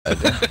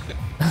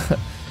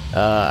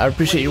I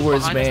appreciate your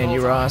words, man.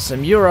 You're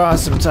awesome. You're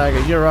awesome,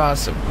 Tiger. You're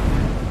awesome.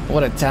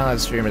 What a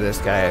talented streamer this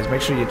guy is.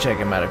 Make sure you check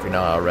him out if you're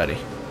not already.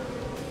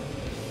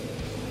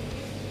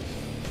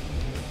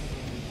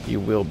 You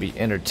will be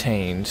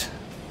entertained.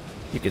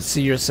 You can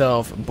see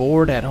yourself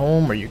bored at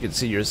home, or you can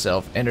see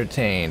yourself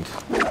entertained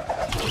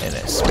and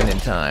spending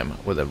time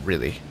with a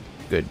really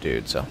good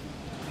dude. So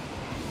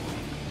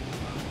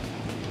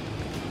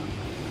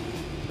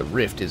the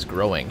rift is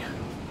growing.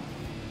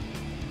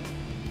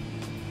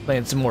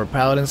 Playing some more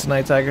Paladins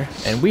tonight, Tiger.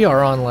 And we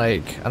are on,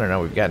 like, I don't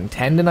know, we've gotten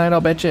 10 tonight, I'll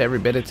bet you. Every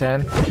bit of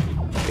 10.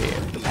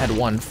 We had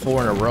won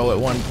 4 in a row at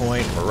one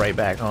point. We're right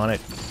back on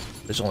it.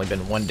 There's only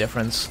been one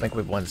difference. I think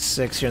we've won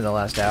 6 here in the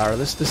last hour.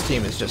 This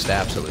team is just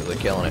absolutely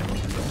killing it.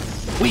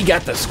 We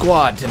got the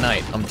squad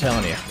tonight, I'm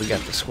telling you. We got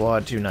the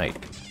squad tonight.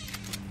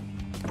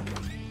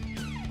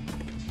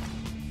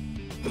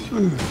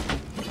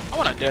 I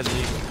want a Desert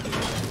Eagle.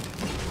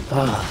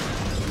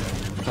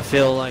 I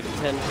feel like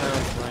 10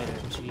 pounds lighter.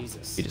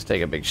 Jesus. You just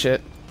take a big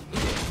shit.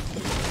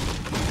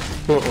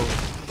 Oh.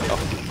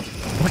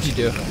 What'd you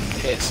do?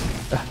 Piss.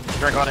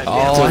 Drink on it.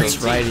 Oh, that's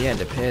right. He had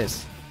to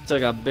piss.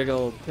 Took a big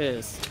old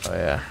piss. Oh,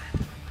 yeah.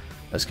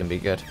 This can be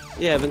good.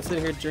 Yeah, I've been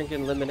sitting here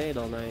drinking lemonade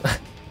all night.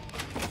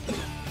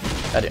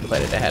 I didn't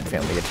play it. I had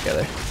family get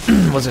together.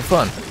 Was it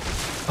fun?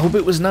 I hope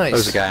it was nice.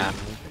 There's a guy on.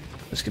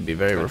 This could be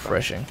very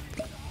refreshing.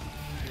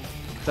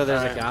 So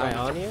there's a guy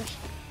on here?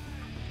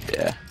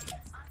 Yeah.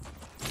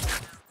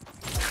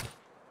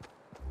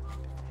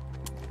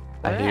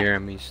 I hear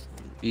him.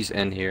 He's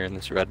in here in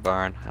this red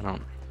barn. I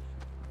don't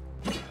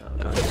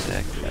know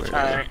exactly where.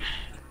 Alright.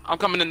 I'm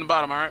coming in the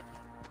bottom, alright?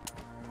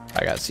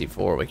 I got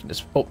C4. We can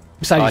just... Oh,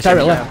 beside you,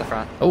 Tyrant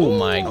left. Oh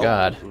my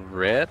god.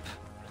 Rip.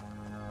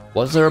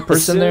 Was there a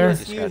person there?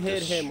 As soon as you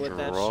hit him with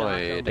that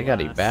shotgun They got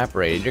blast,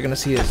 evaporated. You're gonna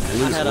see his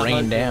loot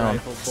rain down.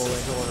 rifle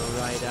bullet going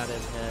right at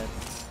his head.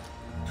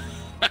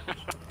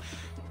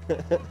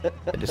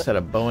 I just had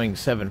a Boeing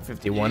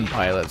 751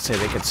 pilot say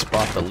they could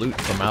spot the loot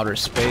from outer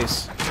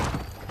space.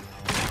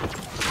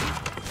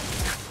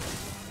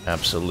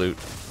 Absolute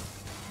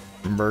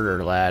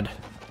murder, lad.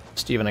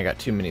 Steven, I got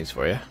 2 minis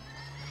for you.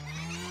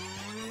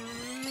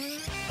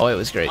 Oh, it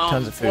was great.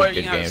 Tons of food, boy, good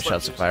you game, have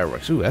shots of slurpees.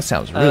 fireworks. Ooh, that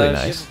sounds really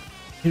nice.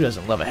 Who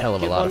doesn't love a hell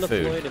of a Give lot one of to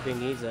food? Floyd if he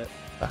needs it.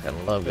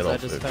 Fucking love good I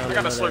old just food. found I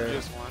got a another Slurpee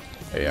this one.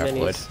 There you are,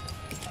 Floyd. minis.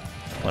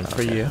 One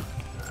for you.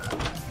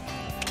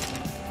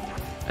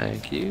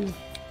 Thank you.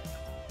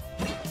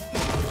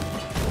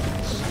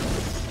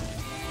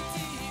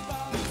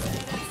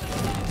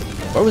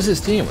 What was his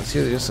team? Was he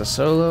just a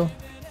solo?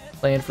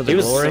 Playing for the He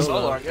was glory?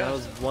 solo. yeah. That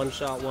was 1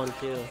 shot, 1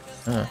 kill.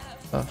 Huh.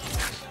 Oh.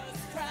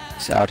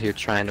 He's out here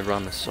trying to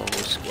run the solo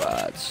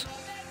squads.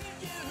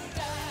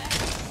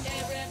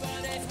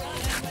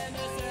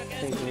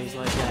 Thinking he's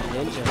like that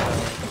ninja.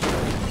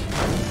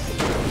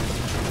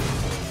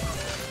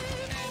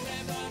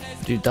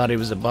 Dude thought he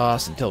was a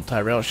boss until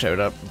Tyrell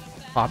showed up and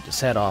popped his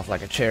head off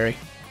like a cherry.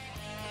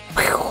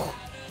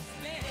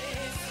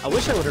 I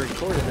wish I would have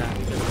recorded that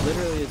because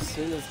literally as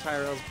soon as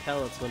Tyrell's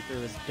pellets went through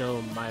his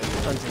dome, my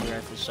hunting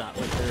rifle shot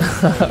went through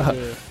his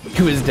dome.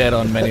 He was dead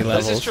on many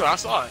levels. This is true. I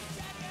saw it.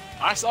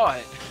 I saw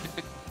it.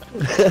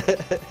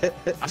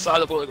 I saw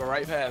the bullet go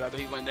right past after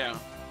he went down.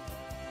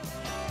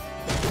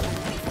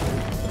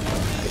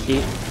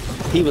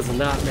 He was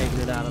not making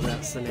it out of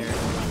that scenario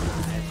alive.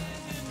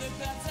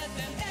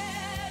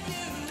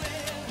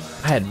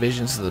 I had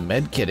visions of the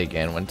med kit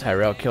again when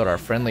Tyrell killed our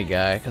friendly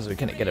guy because we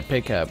couldn't get a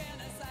pickup.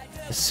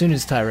 As soon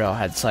as Tyrell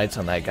had sights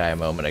on that guy a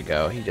moment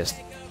ago, he just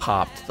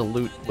popped. The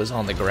loot was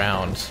on the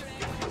ground.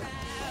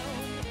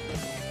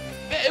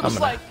 It was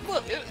like,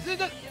 look,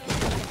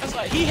 it's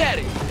like he had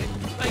it.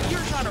 Like you're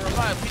trying to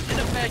revive me in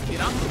a med kit.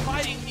 I'm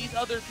fighting these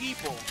other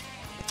people.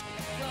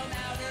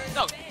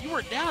 No, you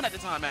were down at the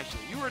time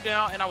actually. You were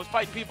down and I was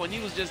fighting people and he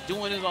was just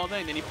doing his own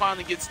thing. Then he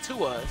finally gets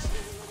to us.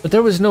 But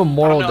there was no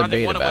moral I don't know, I think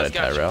debate one of about us it,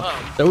 got you Tyrell. up.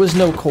 There was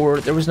no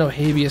court, there was no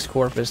habeas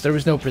corpus, there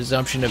was no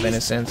presumption of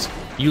innocence.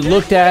 You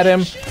looked at him,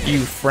 you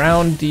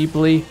frowned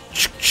deeply.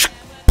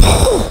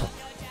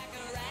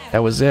 That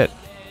was it.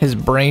 His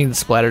brain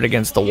splattered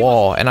against the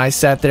wall, and I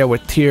sat there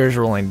with tears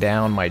rolling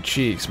down my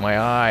cheeks, my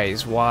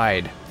eyes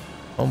wide.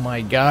 Oh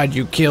my god,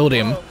 you killed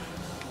him. At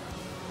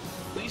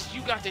least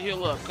you got to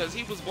heal up because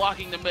he was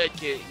blocking the med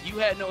kit. You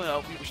had no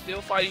help. We were still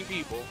fighting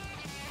people.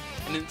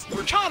 And then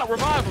we're trying to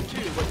revive him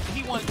too, but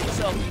he wanted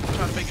himself. He was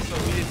trying to make it so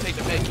we didn't take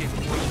the med kit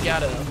before he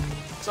got up.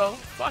 So,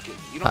 fuck it.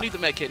 You don't need the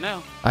med kit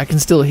now. I can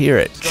still hear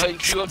it. Just go ahead and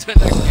queue up to the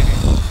next game.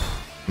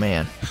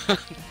 Man.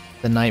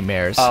 The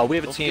nightmares. We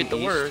have a Don't team forget the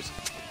east. words.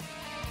 Don't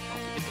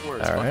forget the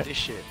words. All Fuck right. this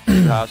shit.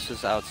 2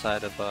 houses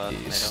outside of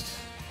East.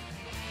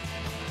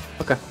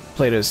 Okay.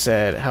 Plato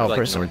said how a Like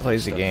person north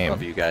plays a stuff game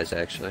Of you guys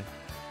actually.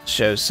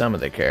 shows some of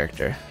their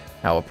character.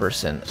 How a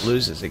person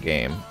loses a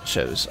game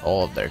shows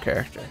all of their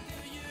character.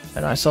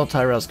 And I saw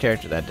Tyrell's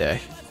character that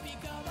day.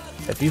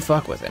 If you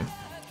fuck with him,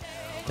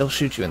 he'll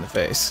shoot you in the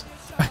face.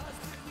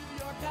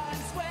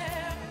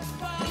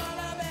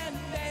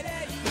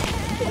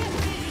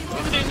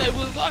 Everything that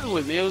was fucking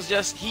with me, it was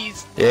just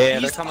he's Yeah,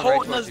 they're coming right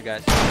holding towards us. you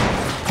guys.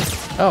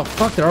 Oh,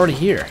 fuck, they're already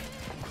here.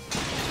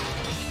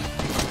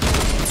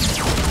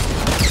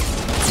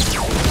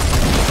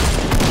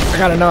 I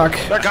got a knock.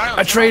 That guy on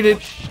I the traded.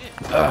 Oh, shit.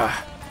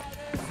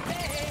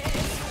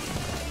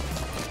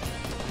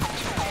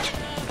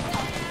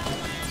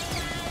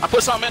 I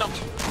put something in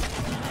him.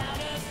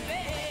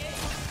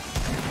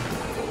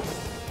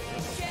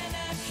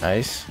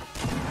 Nice.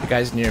 The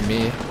guy's near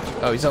me.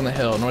 Oh, he's on the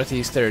hill,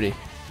 northeast 30.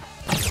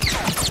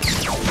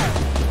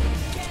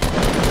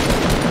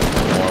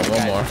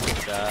 One more.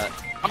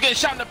 I'm getting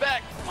shot in the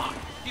back. Fuck.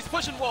 He's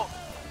pushing Walt.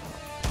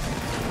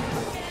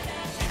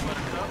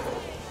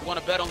 You want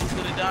to bet on who's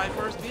gonna die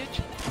first,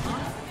 bitch?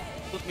 Huh?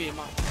 Look me in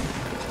my.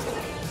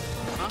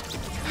 Huh?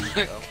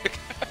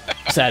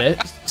 Is that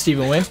it?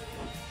 Steven win?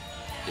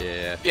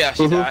 Yeah. Yeah,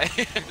 she died.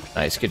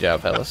 Nice, good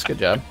job, fellas. Good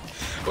job.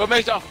 What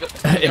makes y'all?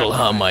 It'll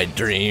haunt my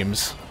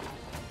dreams.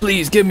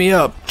 Please give me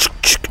up.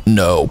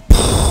 No.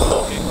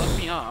 Okay, left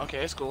me on.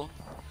 Okay, it's cool.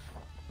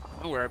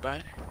 Don't worry about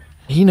it.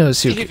 He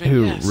knows who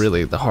Steven, yes.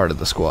 really the heart of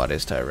the squad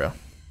is, Tyrell.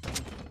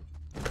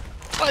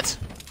 What?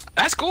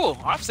 That's cool.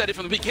 I've said it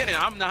from the beginning.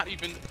 I'm not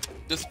even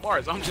the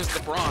Sparks. I'm just the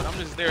Braun. I'm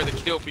just there to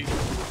kill people.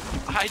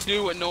 I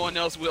do what no one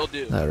else will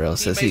do. Tyrell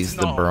says he's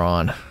Teammates the know.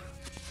 brawn.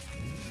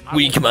 I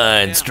Weak will-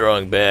 mind, yeah.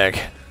 strong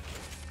back.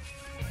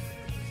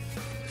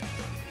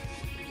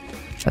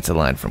 That's a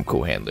line from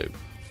Cool Hand Luke.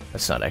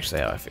 That's not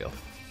actually how I feel.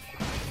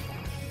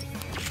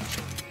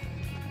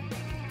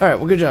 Alright,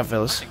 well, good job,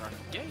 fellas.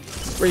 Yeah.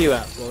 Where you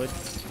at, Floyd?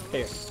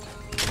 Here.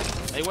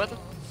 Mayweather?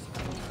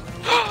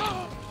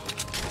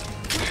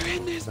 We're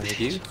in this Thank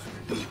you.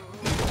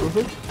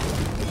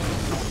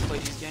 play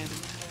these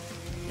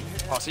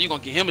games. Oh, so you're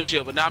gonna get him a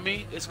chill, but not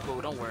me? It's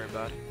cool, don't worry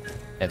about it.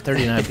 And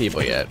 39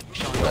 people yet.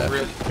 Showing your Left.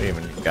 real, We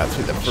even got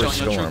through the showing first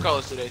your true storm.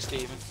 colors today,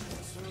 Steven.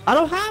 I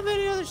don't have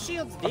any other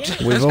shields, damn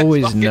it. We've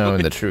always Fucking known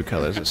with- the true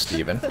colors of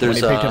Steven. When There's,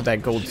 he picked uh, up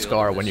that gold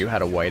scar when you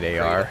had a white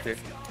AR.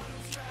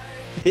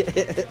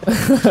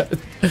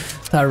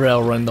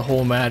 Tyrell run the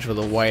whole match with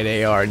a white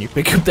AR and you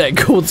pick up that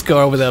gold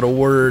scar without a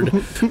word.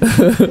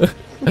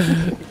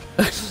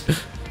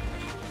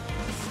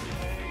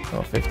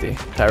 Oh, 50.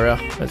 Tyrell,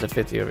 there's a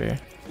 50 over here.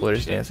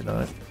 Floyd's dancing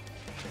on it.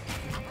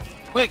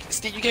 Quick,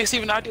 Steve, you gave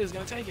Steven an idea, he's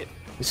gonna take it.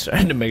 He's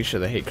trying to make sure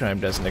the hate crime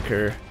doesn't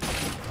occur.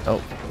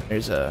 Oh,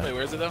 there's a... Wait,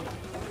 where is it though?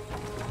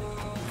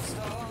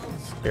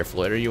 Here,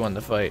 Floyd, are you on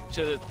the fight?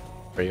 Should've-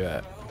 Where you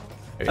at?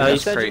 There You you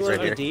That's said great you right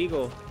wanted here. a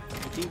deagle. A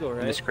deagle, In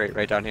right? this crate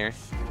right down here.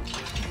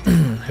 go.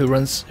 Who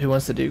wants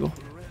the deagle?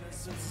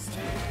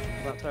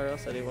 Not Tyrell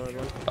said he wanted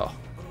one. Oh,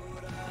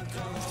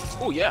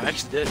 Oh yeah, I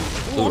actually did.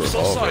 blue Oh, I'm so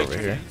revolver sorry. over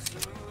here.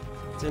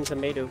 It's in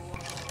tomato.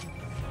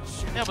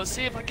 Yeah, but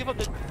see, if I give up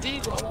the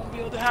Deagle, I won't be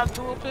able to have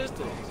dual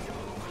pistols.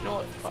 You know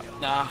what? Fuck.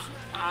 Nah.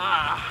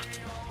 Ah.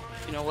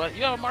 You know what?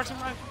 You have a marksman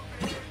rifle?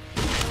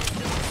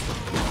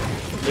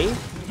 Me?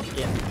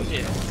 Yeah.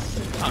 Yeah.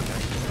 Okay.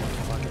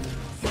 Fuck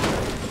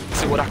it.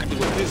 See what I can do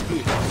with this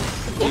bitch.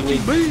 Do you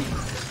need- me.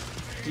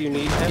 Do you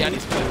need heavy? Yeah, I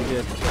need some I'm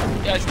good.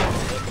 Yeah, it's good.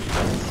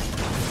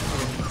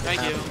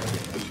 Thank you.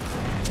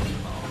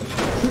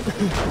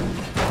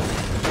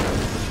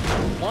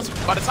 Once,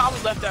 by the time we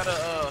left out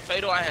of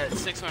Fatal, I had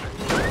 600.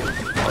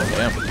 Oh,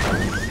 damn.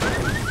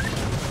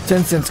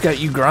 Tencent's got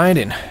you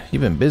grinding.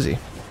 You've been busy.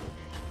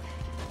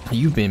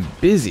 You've been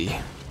busy.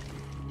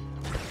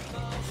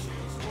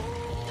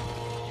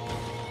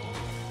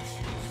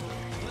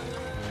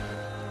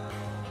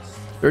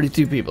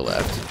 $32 people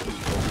left.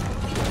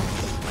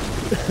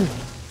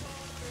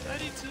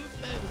 32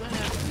 players. I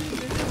have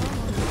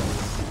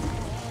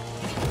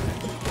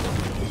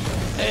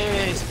 3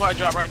 Hey, supply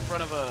drop right in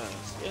front of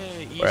us.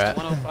 Hey, East Where at?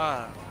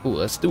 105. Ooh,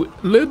 let's do it.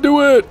 Let's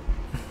do it.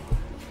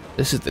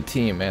 This is the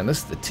team, man. This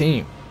is the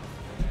team.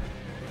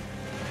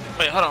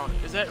 Wait, hold on.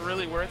 Is that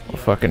really worth it?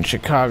 Fucking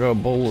Chicago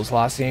Bulls,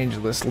 Los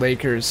Angeles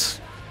Lakers,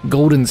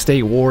 Golden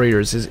State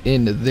Warriors is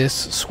in this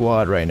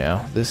squad right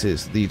now. This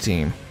is the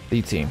team.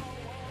 The team.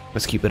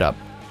 Let's keep it up.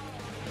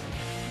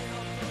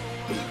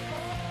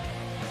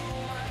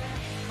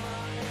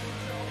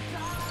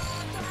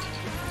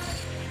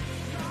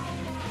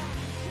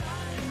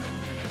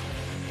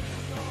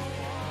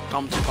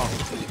 I'm too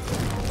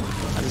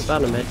close. I just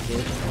found a med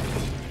kit.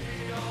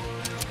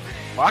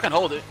 Well, I can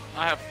hold it.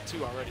 I have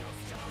 2 already.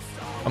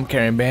 I'm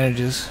carrying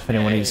bandages if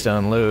anyone needs to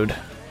unload.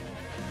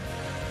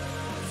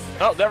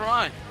 Oh, never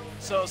mind.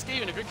 So,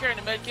 Steven, if you're carrying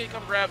the med kit,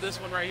 come grab this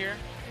one right here.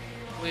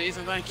 Please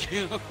and thank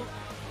you.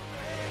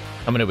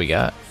 How many we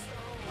got?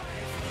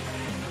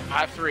 I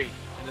have 3.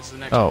 And this is the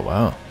next Oh, one.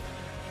 wow.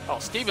 Oh,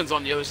 Steven's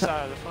on the other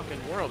side of the fucking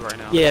world right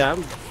now. Yeah,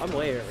 I'm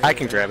way right I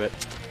can there. grab it.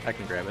 I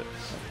can grab it.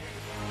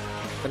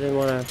 I didn't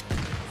want to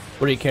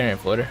What are you carrying,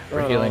 Floater? For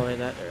run all the healing? way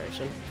that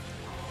direction.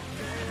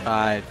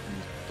 I'm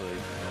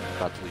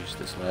about to use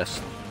this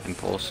last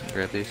impulse and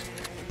grab these.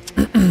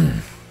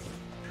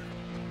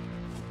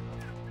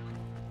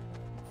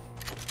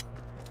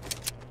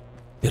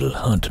 It'll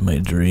haunt my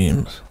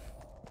dreams.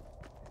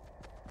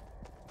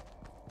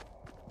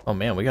 Oh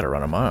man, we gotta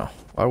run a mile.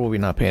 Why were we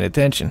not paying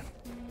attention?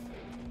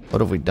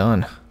 What have we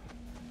done?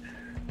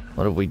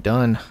 What have we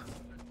done?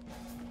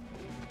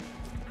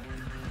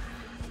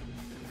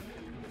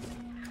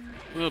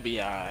 We'll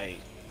be alright.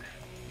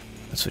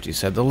 That's what you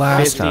said the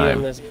last 50 in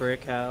time. this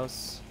brick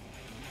house.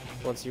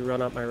 Once you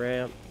run up my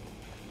ramp.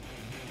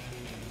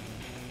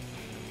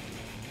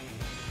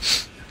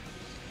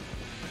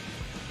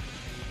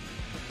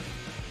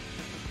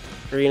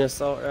 Green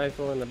assault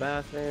rifle in the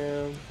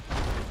bathroom.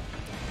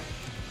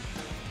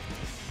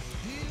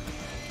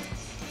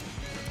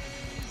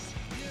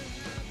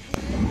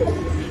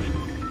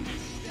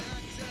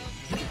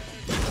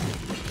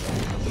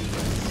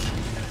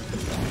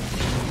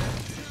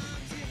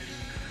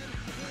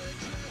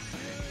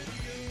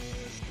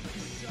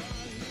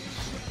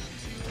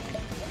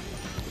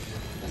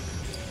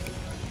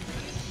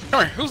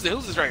 Come here, who's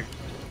this right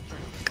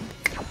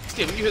here?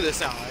 Steven, you hear this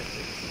sound, right?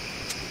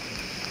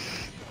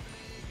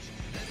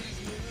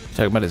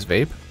 Talking about his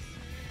vape?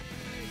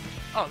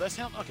 Oh, that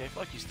sound? Okay,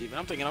 fuck you, Steven.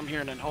 I'm thinking I'm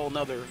hearing a whole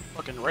nother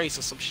fucking race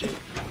or some shit.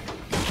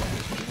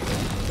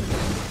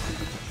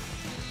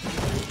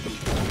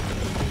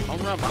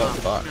 Don't run behind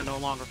me. fuck. You're no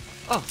longer.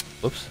 Oh,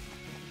 Whoops.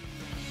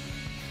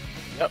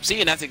 yep. See,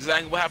 and that's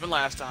exactly what happened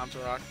last time,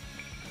 Turok.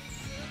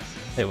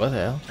 Hey, what the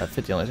hell? That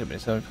 50 only took me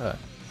 75.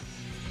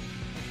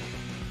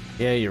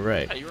 Yeah, you're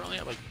right. Hey, you were only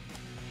at like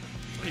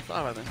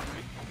 25, I think.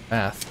 Right?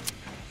 Math.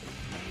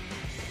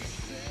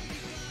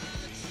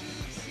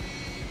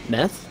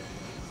 Meth?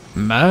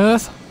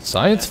 Math,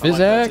 science, Yeah, I like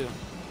that physics,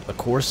 too. the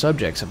core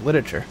subjects of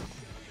literature.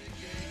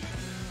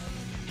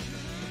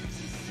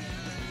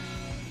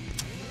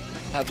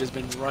 I've just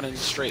been running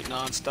straight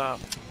non-stop.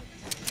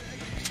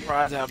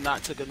 Surprised I have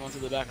not taken one to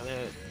the back of the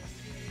head.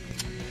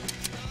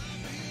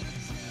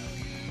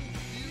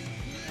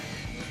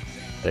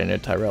 I didn't know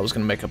Tyrell was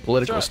going to make a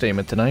political Sure.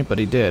 statement tonight, but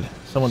he did.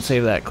 Someone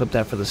save that, clip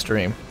that for the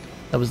stream.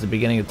 That was the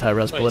beginning of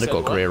Tyrell's Wait, political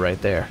said what? career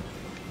right there.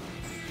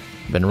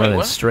 Been running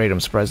what? straight. I'm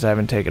surprised I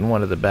haven't taken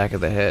one to the back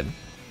of the head.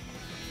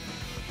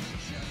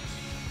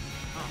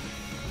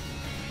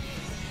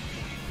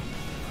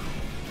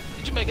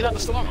 Did you make it out the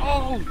storm?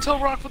 Oh, Toe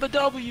Rock for the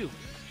W.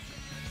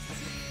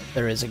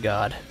 There is a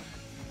god.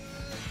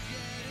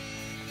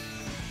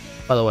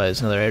 By the way,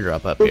 there's another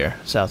airdrop up here.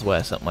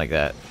 Southwest, something like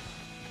that.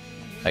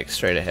 Like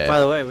straight ahead. By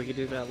the way, we could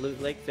do that Loot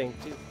Lake thing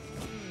too.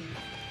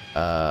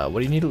 What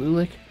do you need at Loot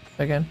Lake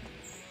again?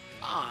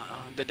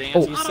 The dance. Oh.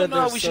 I You don't said know.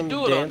 there's We should some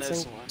do it on dancing?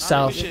 this one.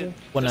 South, I think we should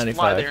just 195.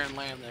 fly there and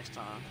land next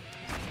time.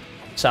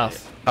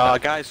 South.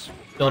 Guys,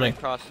 Building.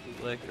 across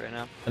the lake right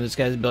now. And this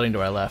guy's building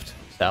to our left.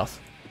 South.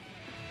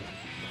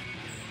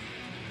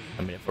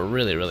 I mean, if we're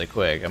really, really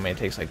quick, I mean, it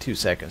takes like 2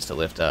 seconds to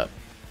lift up.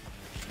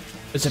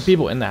 There's some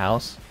people in the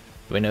house.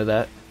 Do we know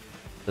that?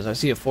 Because I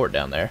see a fort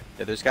down there.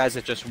 Yeah, there's guys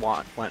that just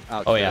went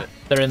out. Oh, to yeah. it.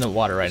 They're in the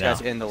water right There's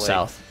now. guys in the lake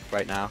South.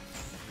 right now.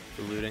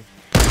 They're looting.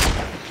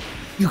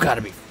 You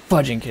gotta be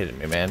fudging kidding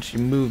me, man. She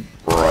moved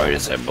right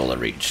as that bullet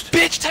reached.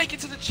 Bitch, take it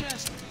to the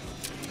chest.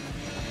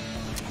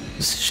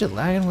 Is this shit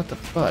lagging? What the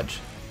fudge?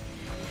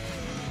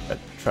 I'm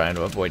trying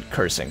to avoid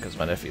cursing because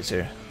my nephew's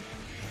here.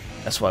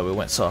 That's why we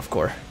went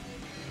softcore.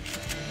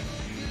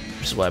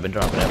 This is why I've been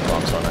dropping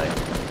F-bombs all night.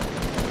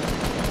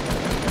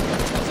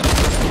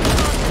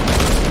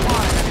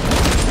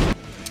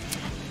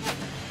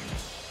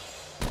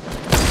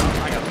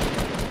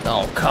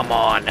 Oh, come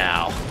on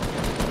now.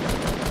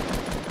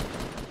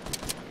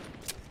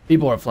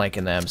 People are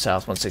flanking them,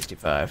 south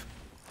 165.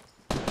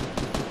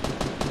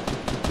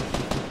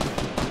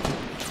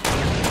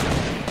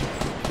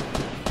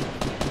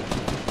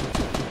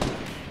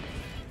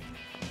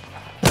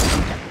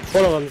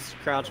 One of them's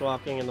crouch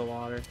walking in the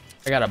water.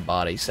 I got a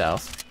body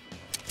south.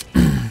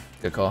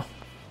 Good call.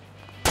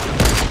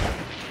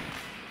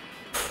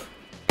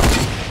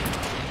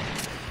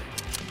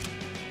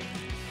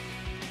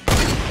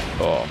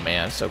 Oh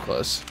man, so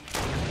close.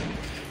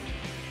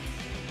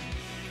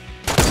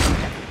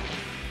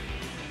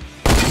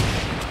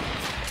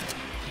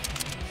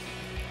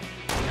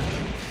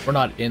 We're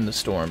not in the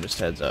storm, just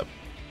heads up.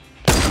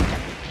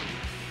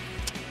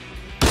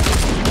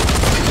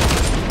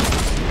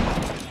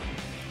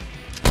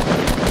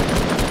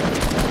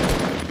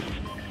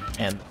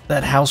 And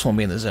that house won't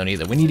be in the zone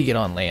either. We need to get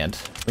on land.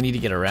 We need to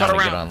get around Cut and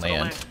get around, on cut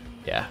land. land.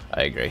 Yeah,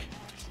 I agree.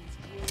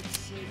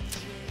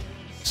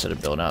 Instead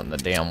of building out in the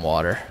damn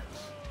water.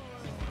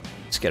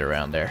 Let's get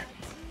around there.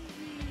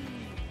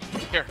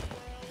 Here.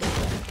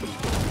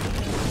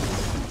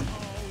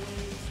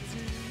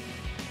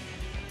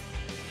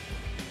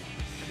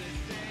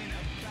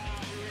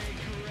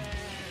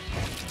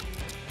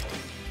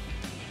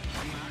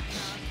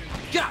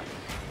 God.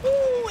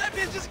 Ooh, that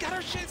bitch just got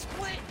her shit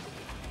split.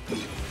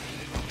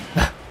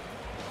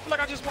 Like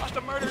I just watched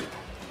a murder.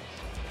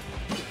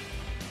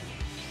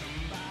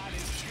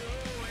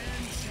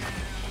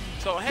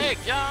 So hey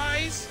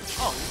guys.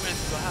 Oh, you ran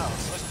through the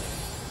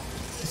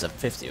house. There's a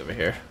 50 over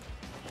here.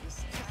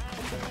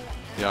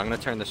 Yeah, I'm gonna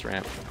turn this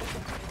ramp.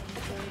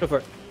 Go for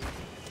it.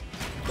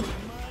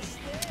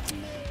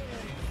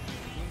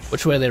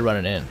 Which way are they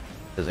running in?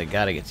 Because they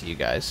gotta get to you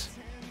guys.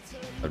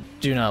 I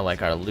do not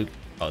like our loot.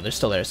 Oh, they're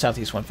still there.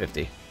 Southeast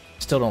 150.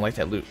 Still don't like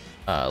that loot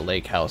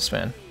lake house,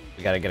 man.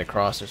 We gotta get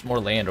across. There's more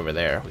land over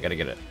there. We gotta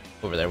get it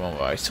over there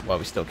while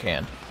we still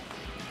can.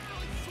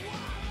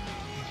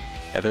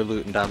 Yeah, they're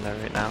looting down there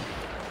right now.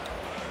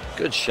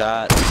 Good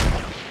shot.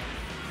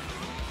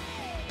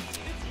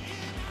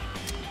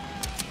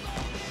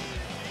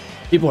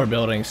 People are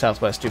building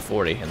Southwest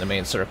 240 in the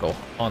main circle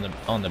on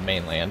the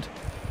mainland.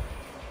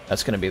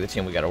 That's going to be the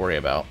team we got to worry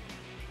about.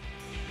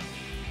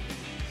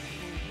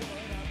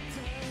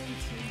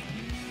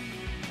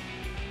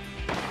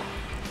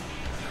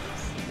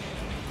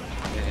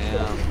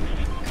 Damn.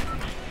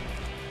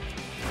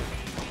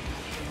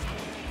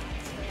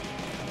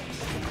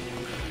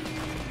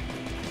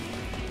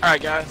 All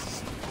right,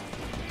 guys.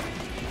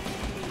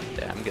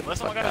 Yeah, I'm getting the Unless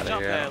fuck someone got out a of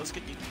jump here. pad, let's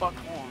get the fuck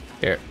on.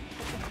 Here.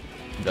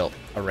 Built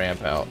a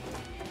ramp out.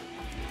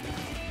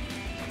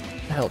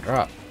 The hell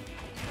drop.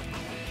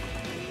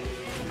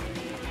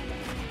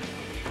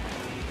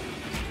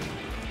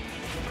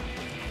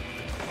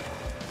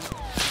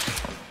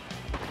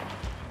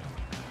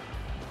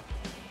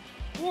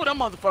 Ooh, them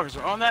motherfuckers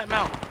are on that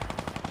mountain.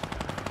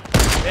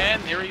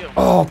 And here we go.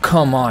 Oh,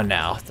 come on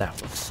now.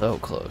 That was so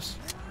close.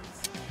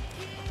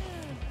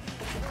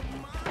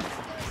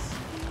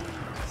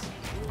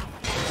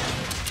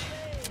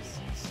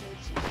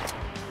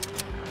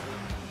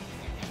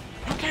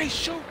 Okay,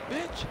 shoot,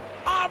 bitch.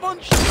 I'm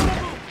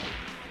unshotable.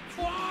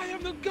 For I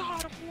am the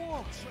god of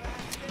war.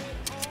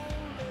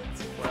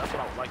 Well, that's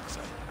what I would like to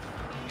say.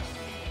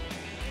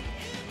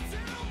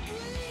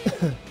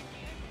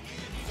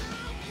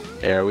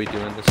 Hey, are we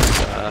doing this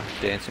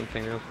dancing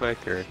thing real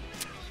quick, or?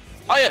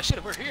 Oh yeah,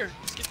 shit, we're here.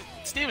 Let's get the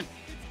Steven.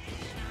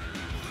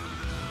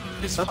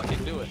 Just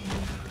fucking do it.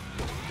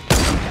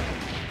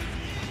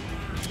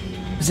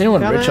 Is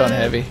anyone Got rich on it.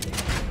 heavy?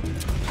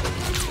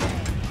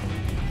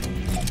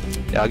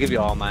 Yeah, I'll give you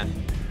all mine.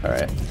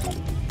 Alright.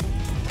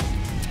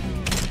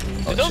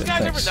 Did those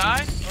guys ever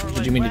die? Or,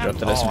 Did you mean to drop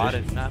the happened? Oh, I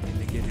messenger? did not mean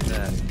to give you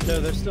that. No,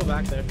 they're still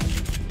back there.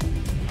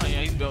 Oh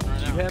yeah, he's building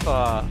right You now. have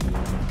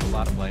a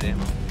lot of light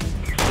ammo.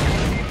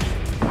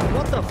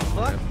 What the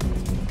fuck?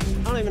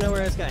 I don't even know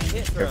where I just got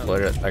hit from.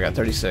 Careful, I got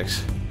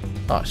 36.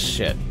 Oh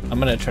shit. I'm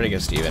gonna try to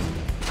get Steven.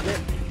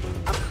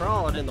 I'm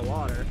crawling in the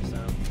water, so.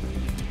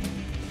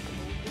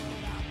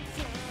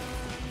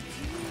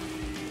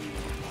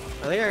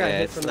 I think I got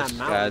hit it's from that those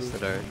mountain. guys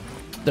that are.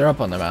 They're up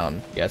on the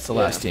mountain. Yeah, it's the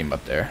last Yeah. team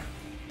up there.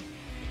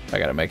 I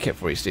got a med kit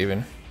for you,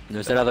 Steven.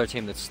 There's that other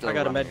team that's still I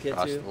got a running med kit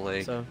across too, the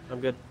lake. so I'm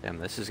good. Damn,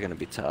 this is gonna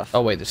be tough.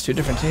 Oh wait, there's two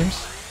different teams?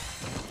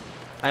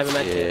 I have a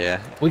med kit.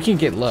 Yeah. We can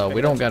get low.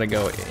 We don't gotta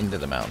go into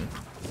the mountain.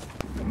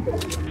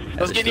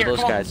 Let's get in here, Those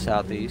come on. guys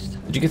southeast.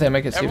 Did you get that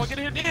med kit, Everyone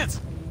Steven? get in here and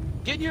dance.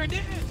 Get in here and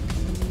dance.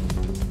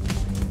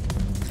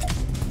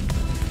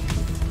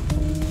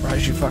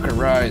 Rise, you fucker,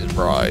 rise,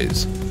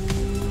 rise.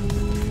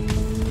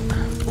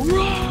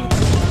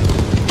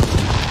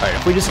 Alright,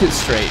 if we just get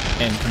straight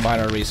and combine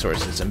our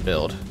resources and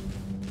build,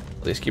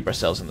 at least keep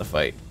ourselves in the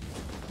fight.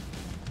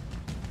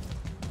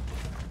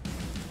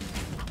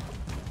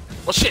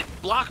 Well shit,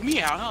 block me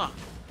out, huh?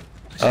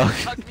 Oh,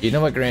 Fuck me. you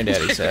know what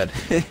Granddaddy said?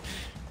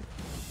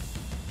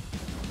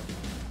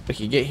 We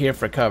can get here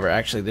for cover.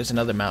 Actually, there's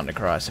another mountain to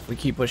cross. If we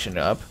keep pushing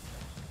up,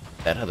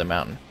 that other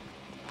mountain.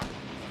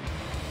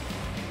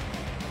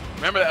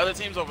 Remember the other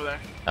team's over there.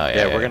 Oh yeah, Yeah,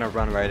 yeah, we're yeah. gonna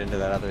run right into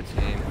that other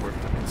team.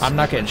 I'm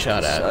not getting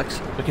shot at. Sucks.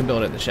 We can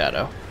build it in the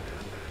shadow.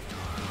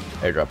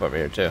 Airdrop over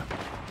here too.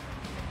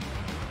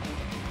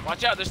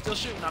 Watch out, they're still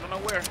shooting. I don't know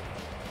where.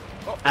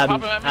 Oh, At-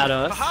 popping at me. at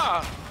us?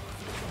 Aha!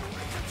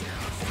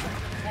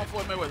 Come on,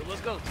 Floyd Mayweather,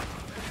 let's go.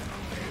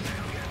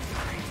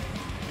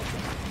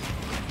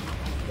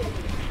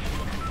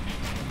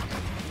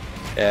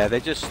 Yeah, they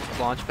just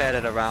launch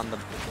padded around the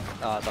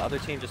other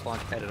team just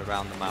launch padded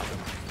around the mountain.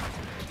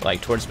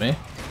 Like towards me.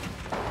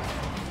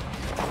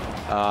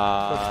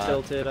 Looks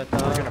tilted, I We're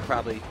thought. gonna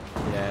probably,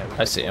 yeah.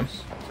 I see him.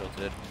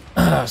 Tilted.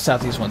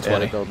 Southeast Yeah, 120.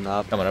 they're building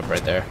up. Coming up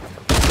right there.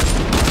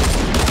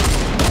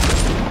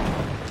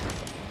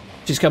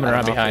 She's coming I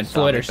around don't know if behind. they saw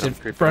me, Flitter, but she's in I'm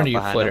creeping front up of you,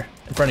 behind Flitter. them.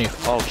 In front of you.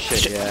 Oh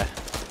shit, yeah.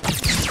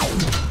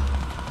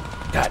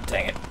 God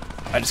dang it.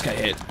 I just got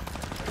hit.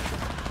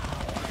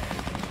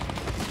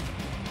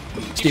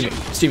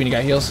 Steven, you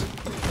got heals?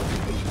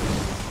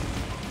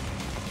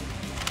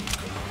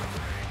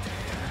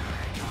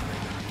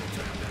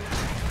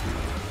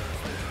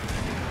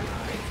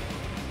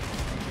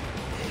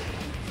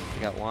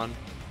 We got one.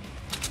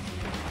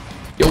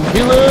 Yo,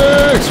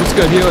 Helix! What's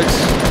good, Helix?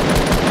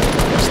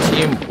 This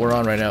team we're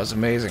on right now is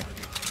amazing.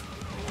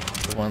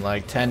 We won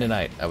like 10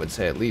 tonight, I would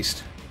say at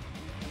least.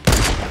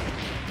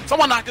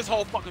 Someone knock this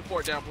whole fucking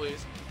fort down,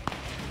 please.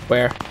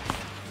 Where?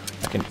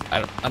 I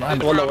don't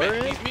have Well, no, Bro, where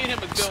man, is it? me and him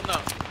is building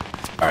up.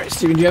 Alright,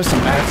 Steven, do you have some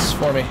mats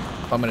for me?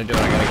 If I'm gonna do it,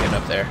 I gotta get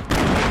up there.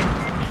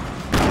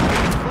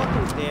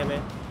 Fucking damn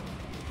it.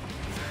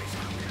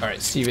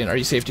 Alright, Steven, are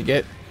you safe to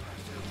get?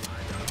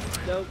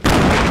 Nope.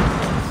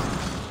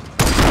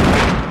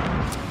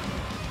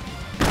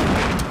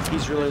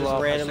 He's really low.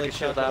 just randomly Press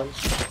the shield chucking out.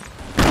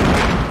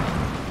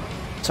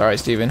 them. Sorry,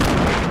 Steven.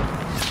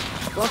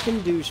 Fucking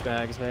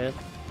douchebags, man.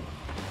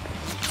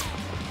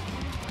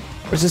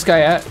 Where's this guy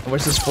at?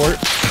 Where's this fort?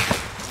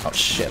 Oh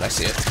shit, I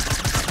see it.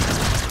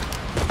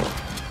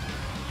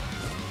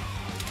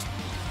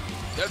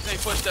 The other thing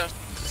pushed us.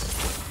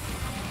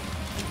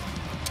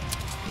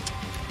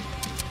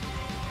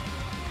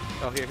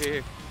 Oh,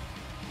 here.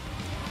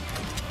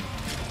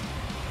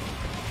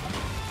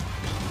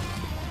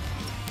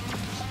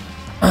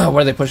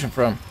 Where are they pushing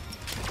from?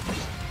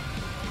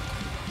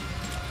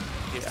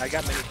 Yeah, I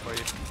got minis for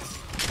you.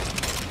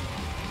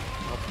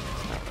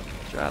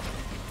 Drop.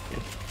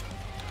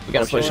 We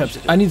gotta push up.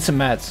 I need some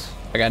mats.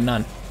 I got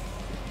none.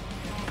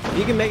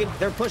 You can make it.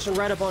 They're pushing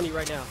right up on you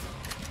right now.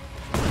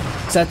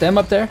 Is that them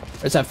up there?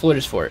 Or is that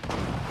Floyd's fort?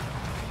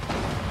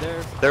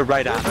 They're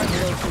right on. Right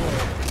below Floyd.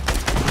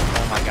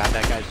 Oh my god,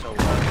 that guy's so low.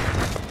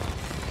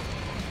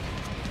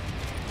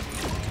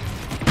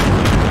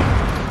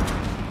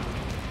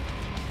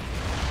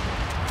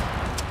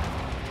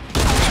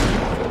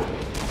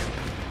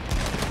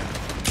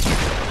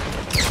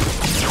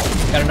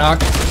 Got a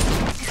knock.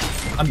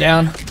 I'm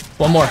down.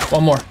 One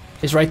more.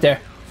 He's right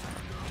there.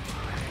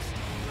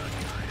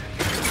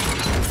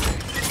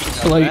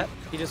 Floyd,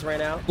 He just ran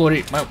out.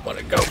 Floyd might want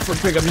to go for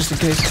pickup just in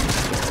case.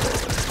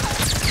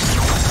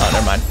 Oh,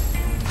 never mind.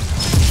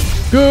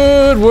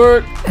 Good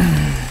work. Good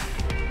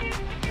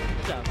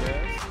job,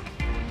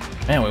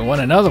 bros. Man, we won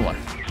another one.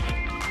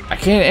 I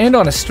can't end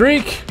on a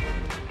streak.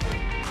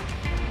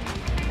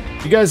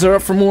 You guys are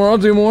up for more, I'll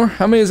do more.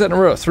 How many is that in a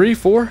row? 3,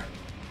 4?